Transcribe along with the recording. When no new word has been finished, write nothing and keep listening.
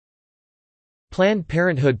Planned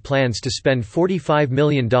Parenthood plans to spend $45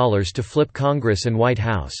 million to flip Congress and White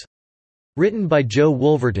House. Written by Joe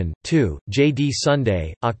Wolverton, 2, J.D.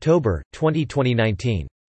 Sunday, October, 2019.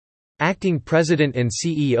 Acting President and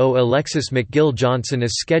CEO Alexis McGill Johnson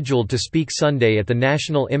is scheduled to speak Sunday at the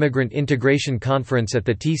National Immigrant Integration Conference at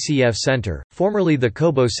the TCF Center, formerly the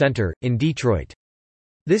Cobo Center, in Detroit.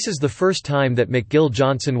 This is the first time that McGill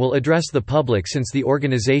Johnson will address the public since the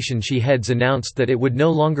organization she heads announced that it would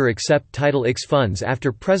no longer accept Title IX funds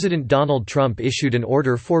after President Donald Trump issued an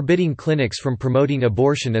order forbidding clinics from promoting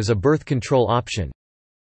abortion as a birth control option.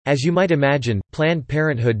 As you might imagine, Planned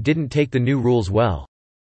Parenthood didn't take the new rules well.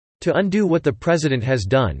 To undo what the president has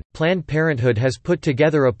done, Planned Parenthood has put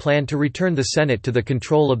together a plan to return the Senate to the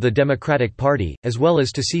control of the Democratic Party, as well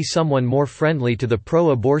as to see someone more friendly to the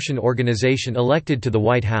pro-abortion organization elected to the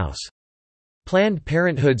White House. Planned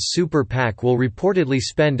Parenthood's super PAC will reportedly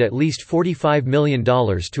spend at least $45 million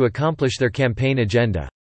to accomplish their campaign agenda.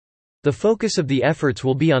 The focus of the efforts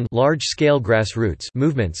will be on large-scale grassroots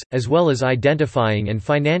movements, as well as identifying and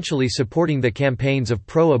financially supporting the campaigns of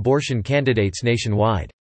pro-abortion candidates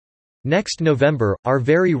nationwide. Next November, our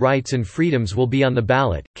very rights and freedoms will be on the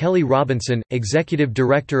ballot, Kelly Robinson, executive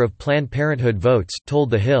director of Planned Parenthood Votes, told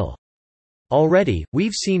The Hill. Already,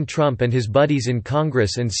 we've seen Trump and his buddies in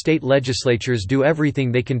Congress and state legislatures do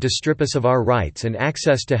everything they can to strip us of our rights and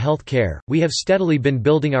access to health care. We have steadily been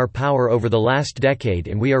building our power over the last decade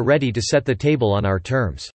and we are ready to set the table on our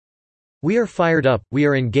terms. We are fired up, we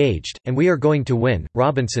are engaged, and we are going to win,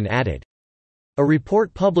 Robinson added. A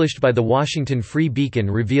report published by the Washington Free Beacon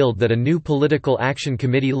revealed that a new political action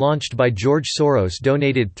committee launched by George Soros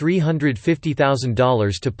donated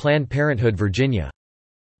 $350,000 to Planned Parenthood Virginia.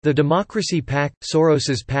 The Democracy PAC,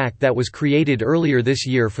 Soros's PAC that was created earlier this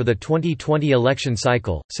year for the 2020 election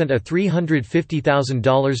cycle, sent a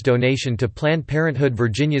 $350,000 donation to Planned Parenthood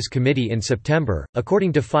Virginia's committee in September.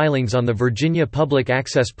 According to filings on the Virginia Public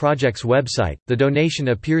Access Project's website, the donation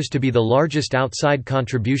appears to be the largest outside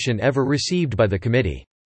contribution ever received by the committee.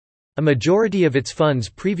 A majority of its funds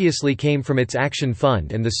previously came from its Action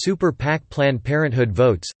Fund and the Super PAC Planned Parenthood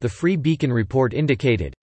Votes, the Free Beacon report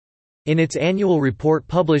indicated. In its annual report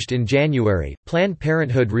published in January, Planned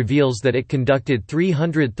Parenthood reveals that it conducted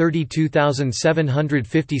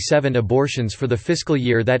 332,757 abortions for the fiscal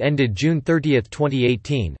year that ended June 30,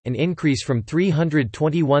 2018, an increase from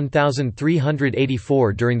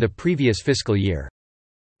 321,384 during the previous fiscal year.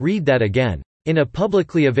 Read that again. In a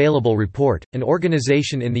publicly available report, an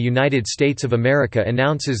organization in the United States of America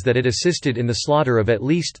announces that it assisted in the slaughter of at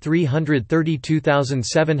least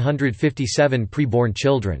 332,757 preborn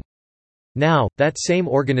children. Now, that same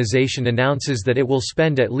organization announces that it will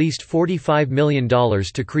spend at least $45 million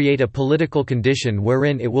to create a political condition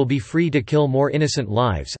wherein it will be free to kill more innocent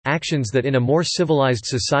lives, actions that in a more civilized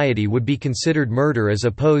society would be considered murder as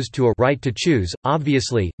opposed to a right to choose.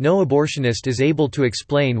 Obviously, no abortionist is able to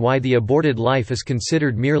explain why the aborted life is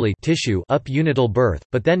considered merely tissue up unital birth,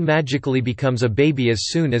 but then magically becomes a baby as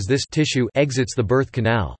soon as this tissue exits the birth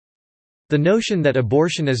canal. The notion that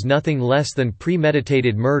abortion is nothing less than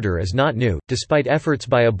premeditated murder is not new, despite efforts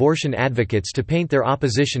by abortion advocates to paint their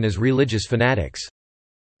opposition as religious fanatics.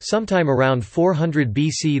 Sometime around 400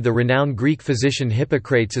 BC, the renowned Greek physician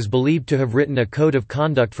Hippocrates is believed to have written a code of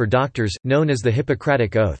conduct for doctors, known as the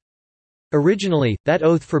Hippocratic Oath. Originally, that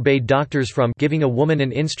oath forbade doctors from giving a woman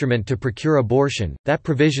an instrument to procure abortion. That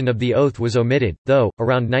provision of the oath was omitted, though,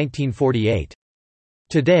 around 1948.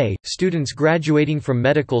 Today, students graduating from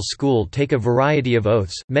medical school take a variety of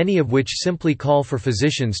oaths, many of which simply call for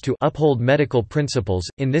physicians to uphold medical principles.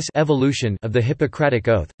 In this evolution of the Hippocratic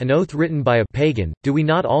Oath, an oath written by a pagan, do we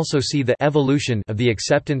not also see the evolution of the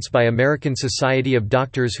acceptance by American society of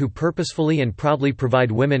doctors who purposefully and proudly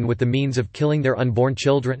provide women with the means of killing their unborn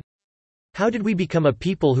children? How did we become a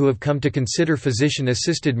people who have come to consider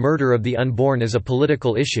physician-assisted murder of the unborn as a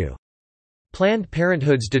political issue? Planned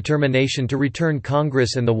Parenthood's determination to return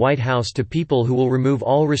Congress and the White House to people who will remove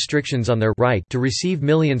all restrictions on their right to receive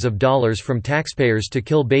millions of dollars from taxpayers to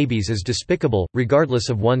kill babies is despicable, regardless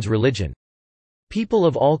of one's religion. People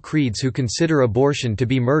of all creeds who consider abortion to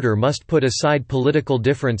be murder must put aside political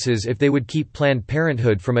differences if they would keep Planned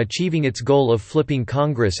Parenthood from achieving its goal of flipping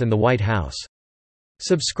Congress and the White House.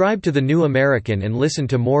 Subscribe to The New American and listen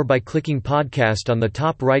to more by clicking podcast on the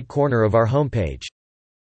top right corner of our homepage.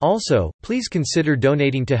 Also, please consider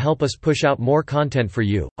donating to help us push out more content for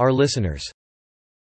you, our listeners.